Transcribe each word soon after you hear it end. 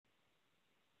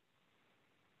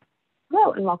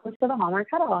Hello, and welcome to the Hallmark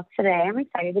Huddle. Today, I'm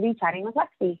excited to be chatting with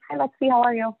Lexi. Hi, Lexi. How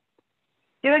are you?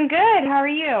 Doing good. How are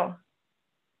you?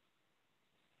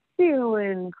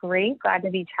 Doing great. Glad to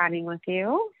be chatting with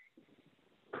you.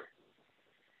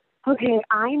 Okay,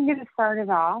 I'm going to start it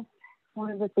off. One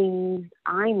of the things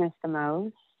I miss the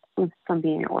most from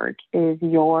being at work is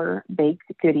your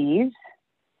baked goodies.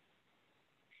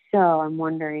 So I'm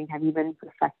wondering, have you been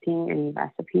perfecting any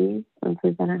recipes since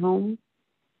we've been at home?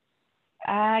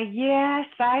 Yes,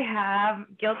 I have.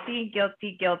 Guilty.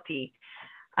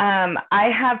 I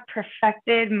have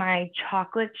perfected my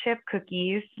chocolate chip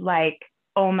cookies. Like,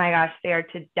 oh my gosh, they are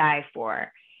to die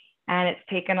for. And it's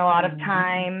taken a lot of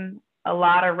time, a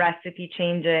lot of recipe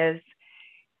changes.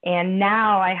 And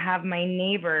now I have my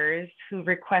neighbors who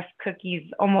request cookies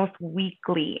almost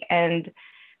weekly. And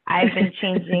I've been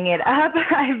changing it up.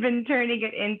 I've been turning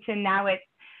it into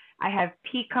I have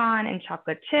pecan and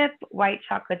chocolate chip, white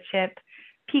chocolate chip,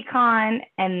 pecan,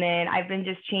 and then I've been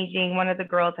just changing. One of the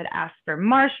girls had asked for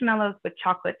marshmallows with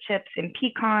chocolate chips and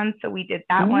pecans, so we did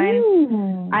that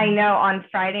one. I know on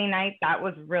Friday night, that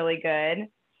was really good.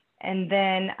 And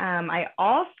then I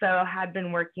also had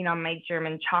been working on my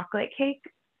German chocolate cake,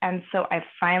 and so I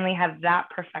finally have that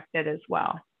perfected as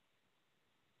well.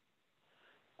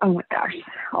 Oh my gosh.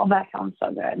 Oh, that sounds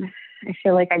so good. I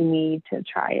feel like I need to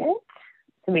try it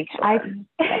to make sure.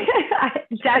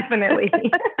 Definitely.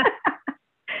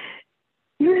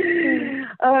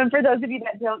 For those of you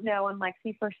that don't know, when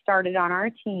Lexi first started on our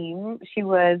team, she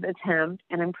was a temp,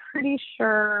 and I'm pretty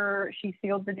sure she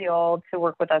sealed the deal to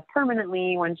work with us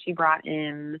permanently when she brought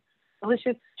in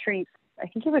delicious treats. I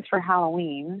think it was for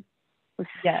Halloween. It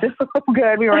was so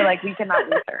good. We were like, we cannot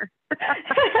lose her.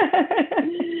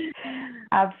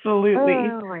 Absolutely.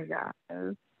 Oh my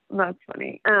gosh. That's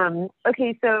funny.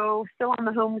 Okay, so still on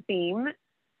the home theme,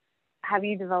 have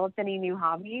you developed any new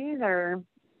hobbies or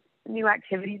new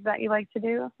activities that you like to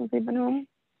do since you've been home?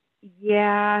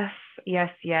 Yes.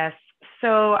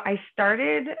 So I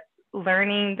started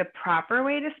learning the proper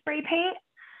way to spray paint.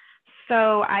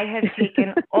 So I have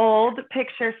taken old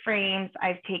picture frames,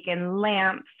 I've taken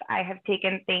lamps, I have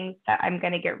taken things that I'm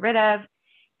going to get rid of,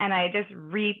 and I just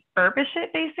refurbish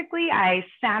it basically. I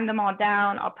sand them all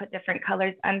down, I'll put different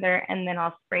colors under, and then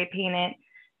I'll spray paint it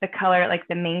the color, like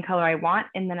the main color I want,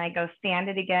 and then I go sand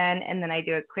it again, and then I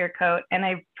do a clear coat, and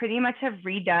I pretty much have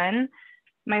redone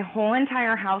my whole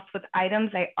entire house with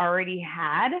items I already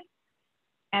had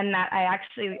and that I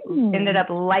actually ended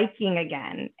up liking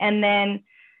again. And then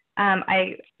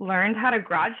I learned how to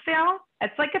garage sale.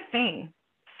 It's like a thing.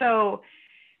 So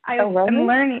I'm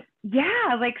learning.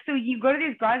 Yeah. Like, so you go to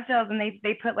these garage sales and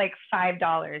they put like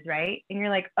 $5, right? And you're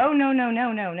like, oh,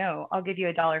 no. I'll give you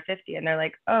 $1.50. And they're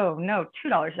like, oh no,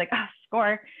 $2. Like, oh,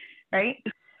 score. Right.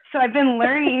 So I've been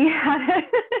learning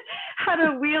how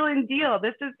to wheel and deal.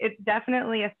 It's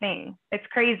definitely a thing. It's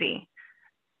crazy.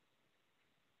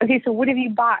 Okay. So what have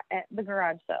you bought at the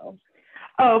garage sale?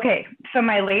 Oh, okay. So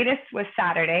my latest was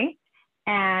Saturday,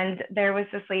 and there was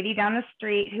this lady down the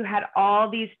street who had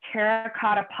all these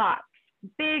terracotta pots,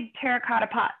 big terracotta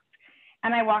pots.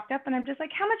 And I walked up and I'm just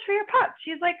like, how much for your pots?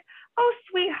 She's like, oh,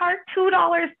 sweetheart,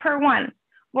 $2 per one.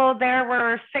 Well, there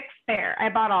were 6 there. I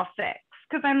bought all 6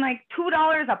 because I'm like,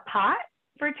 $2 a pot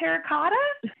for terracotta?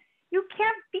 You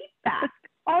can't beat that.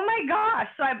 Oh my gosh.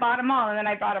 So I bought them all, and then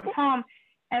I brought them home.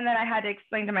 And then I had to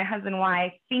explain to my husband why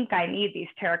I think I need these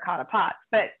terracotta pots,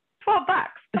 but $12,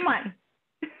 come on.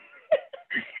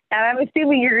 And I'm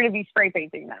assuming you're going to be spray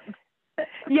painting them.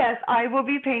 Yes, I will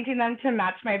be painting them to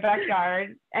match my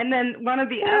backyard. And then one of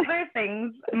the other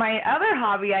things, my other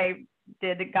hobby I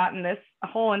got in this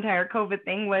whole entire COVID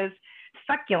thing was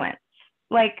succulents.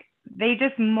 Like, they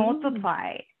just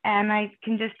multiply, and I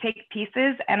can just take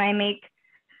pieces and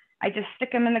I just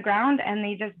stick them in the ground and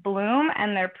they just bloom,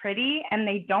 and they're pretty and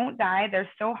they don't die. They're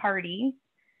so hardy.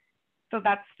 So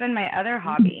that's been my other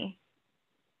hobby.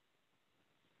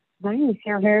 Nice.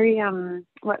 You're very,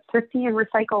 thrifty and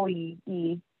recycle-y,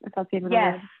 if that's even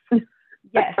Yes.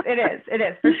 Yes, it is. It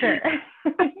is, for sure.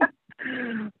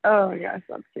 Oh my gosh,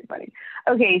 that's too funny.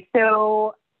 Okay,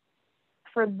 so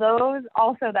for those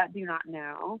also that do not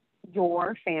know,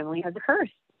 your family has a curse.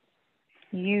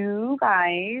 You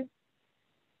guys,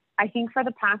 I think for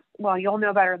the past, well, you'll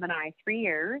know better than I, 3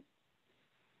 years,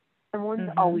 someone's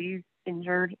always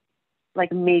injured,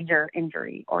 like major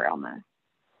injury or illness.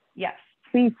 Yes.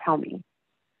 Please tell me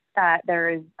that there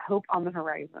is hope on the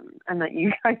horizon and that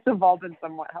you guys have all been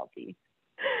somewhat healthy.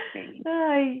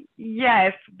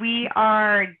 Yes, we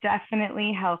are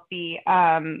definitely healthy,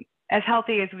 as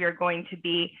healthy as we are going to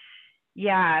be.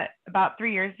 Yeah, about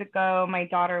 3 years ago, my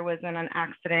daughter was in an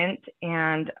accident,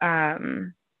 and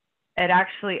it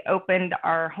actually opened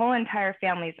our whole entire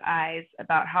family's eyes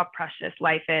about how precious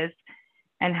life is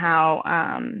and how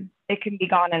it can be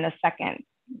gone in a second,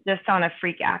 just on a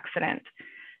freak accident.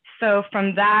 So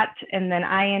from that, and then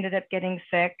I ended up getting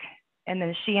sick, and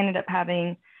then she ended up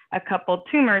having a couple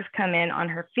tumors come in on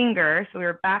her finger. So we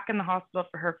were back in the hospital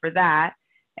for her for that.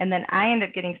 And then I ended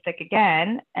up getting sick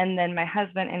again. And then my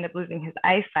husband ended up losing his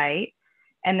eyesight.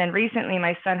 And then recently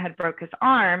my son had broke his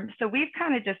arm. So we've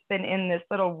kind of just been in this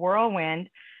little whirlwind.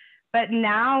 But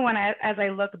now as I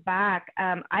look back,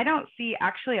 I don't see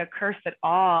actually a curse at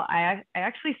all. I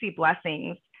actually see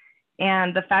blessings.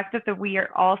 And the fact that we are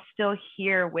all still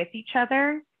here with each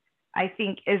other, I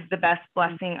think is the best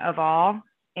blessing of all.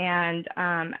 And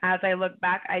as I look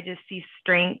back, I just see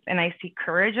strength and I see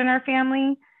courage in our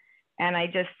family. And I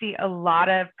just see a lot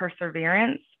of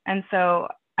perseverance. And so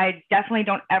I definitely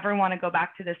don't ever want to go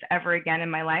back to this ever again in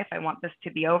my life. I want this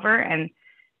to be over, and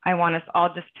I want us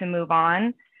all just to move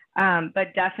on.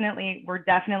 But definitely, we're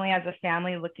definitely as a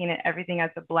family looking at everything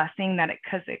as a blessing,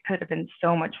 because it could have been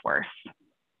so much worse.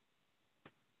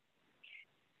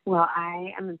 Well,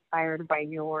 I am inspired by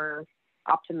your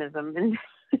optimism and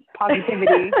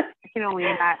positivity. I can only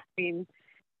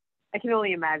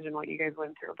imagine what you guys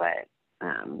went through, but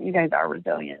you guys are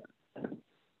resilient.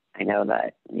 I know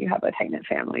that you have a tight-knit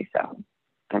family, so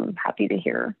I'm happy to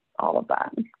hear all of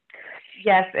that.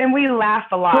 Yes, and we laugh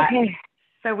a lot. Okay.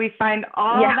 So we find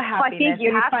all the happiness. Well, I think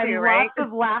you have find to, right? Lots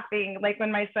of laughing. Like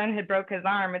when my son had broke his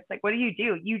arm, it's like, what do?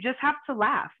 You just have to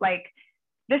laugh. Like,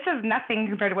 this is nothing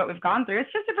compared to what we've gone through.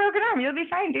 It's just a broken arm. You'll be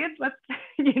fine, dude. Let's,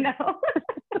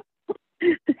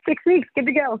 6 weeks, good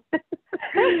to go.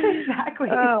 Exactly.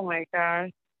 Oh my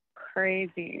gosh,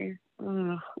 crazy.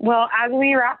 Well, as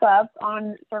we wrap up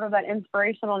on sort of that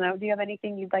inspirational note, do you have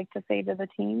anything you'd like to say to the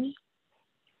team?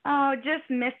 Oh, just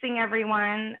missing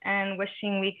everyone and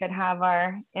wishing we could have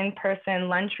our in-person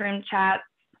lunchroom chats,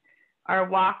 our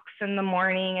walks in the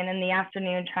morning and in the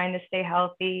afternoon, trying to stay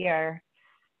healthy, or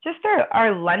just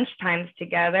our lunch times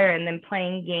together, and then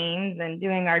playing games and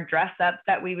doing our dress up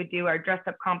that we would do, our dress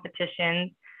up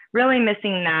competitions. Really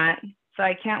missing that. So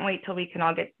I can't wait till we can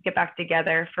all get back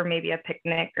together for maybe a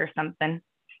picnic or something.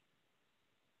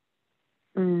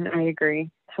 I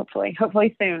agree. Hopefully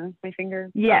soon. My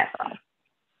fingers. Yes.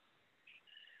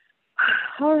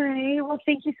 All right. Well,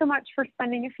 thank you so much for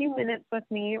spending a few minutes with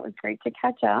me. It was great to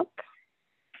catch up.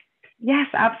 Yes,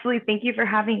 absolutely. Thank you for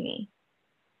having me.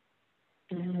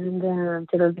 And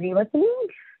to those of you listening,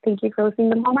 thank you for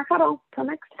listening to Hallmark Huddle. Till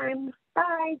next time.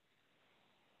 Bye.